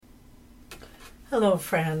Hello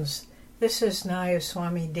friends, this is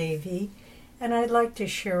Nayaswami Devi, and I'd like to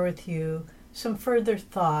share with you some further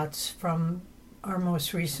thoughts from our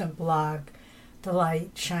most recent blog, The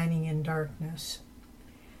Light Shining in Darkness.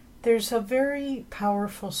 There's a very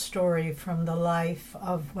powerful story from the life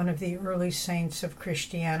of one of the early saints of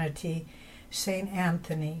Christianity, Saint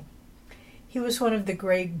Anthony. He was one of the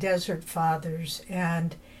great desert fathers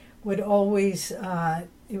and would always,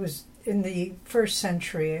 it was in the first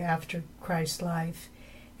century after Christ's life,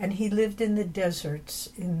 and he lived in the deserts,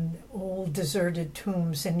 in old deserted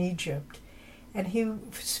tombs in Egypt. And he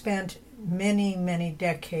spent many, many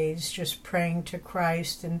decades just praying to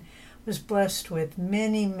Christ and was blessed with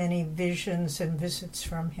many, many visions and visits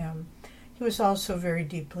from him. He was also very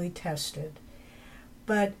deeply tested.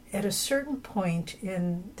 But at a certain point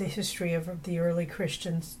in the history of the early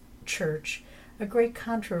Christian church, a great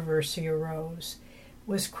controversy arose.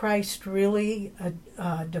 Was Christ really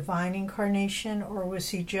a divine incarnation, or was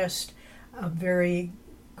he just a very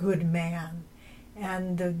good man?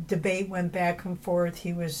 And the debate went back and forth.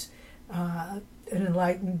 He was an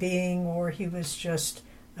enlightened being, or he was just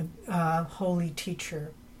a holy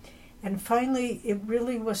teacher. And finally, it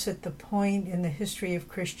really was at the point in the history of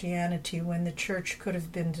Christianity when the church could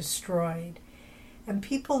have been destroyed. And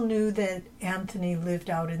people knew that Anthony lived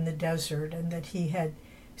out in the desert and that he had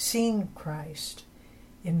seen Christ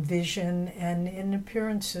in vision and in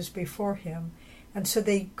appearances before him. And so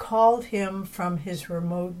they called him from his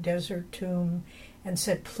remote desert tomb and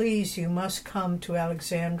said, please, you must come to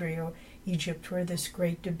Alexandria, Egypt, where this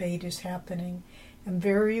great debate is happening. And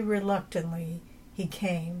very reluctantly he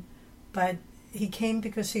came. But he came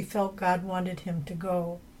because he felt God wanted him to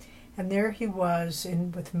go. And there he was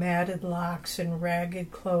with matted locks and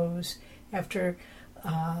ragged clothes after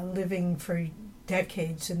living for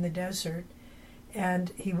decades in the desert.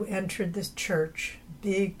 And he entered this church,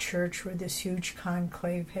 big church where this huge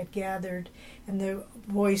conclave had gathered, and the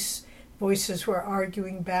voices were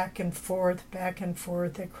arguing back and forth,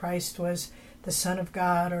 that Christ was the Son of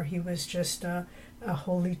God or he was just a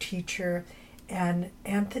holy teacher. And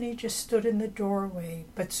Anthony just stood in the doorway,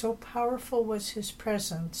 but so powerful was his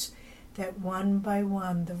presence that one by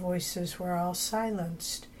one the voices were all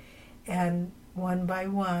silenced, and one by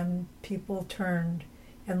one people turned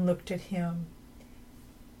and looked at him.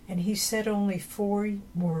 And he said only 4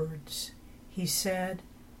 words. He said,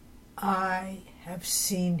 I have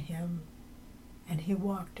seen him. And he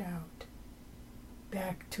walked out,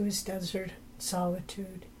 back to his desert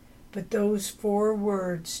solitude. But those 4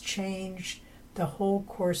 words changed the whole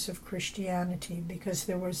course of Christianity, because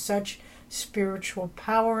there was such spiritual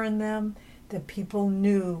power in them that people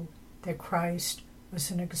knew that Christ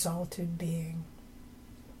was an exalted being,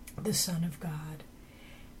 the Son of God.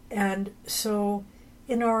 And so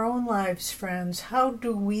in our own lives, friends, how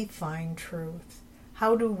do we find truth?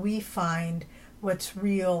 How do we find what's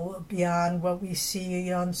real beyond what we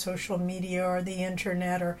see on social media or the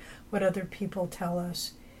internet or what other people tell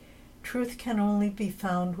us? Truth can only be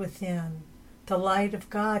found within. The light of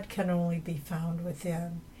God can only be found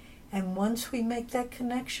within. And once we make that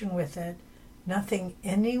connection with it, nothing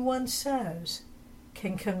anyone says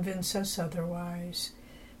can convince us otherwise.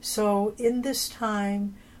 So in this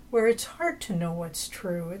time where it's hard to know what's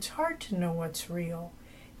true, it's hard to know what's real,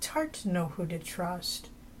 it's hard to know who to trust.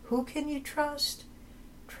 Who can you trust?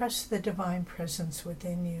 Trust the divine presence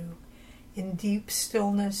within you. In deep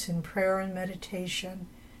stillness, in prayer and meditation,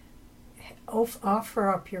 offer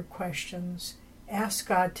up your questions. Ask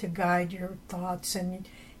God to guide your thoughts and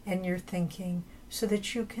your thinking so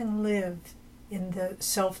that you can live in the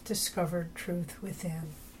self-discovered truth within.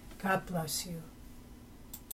 God bless you.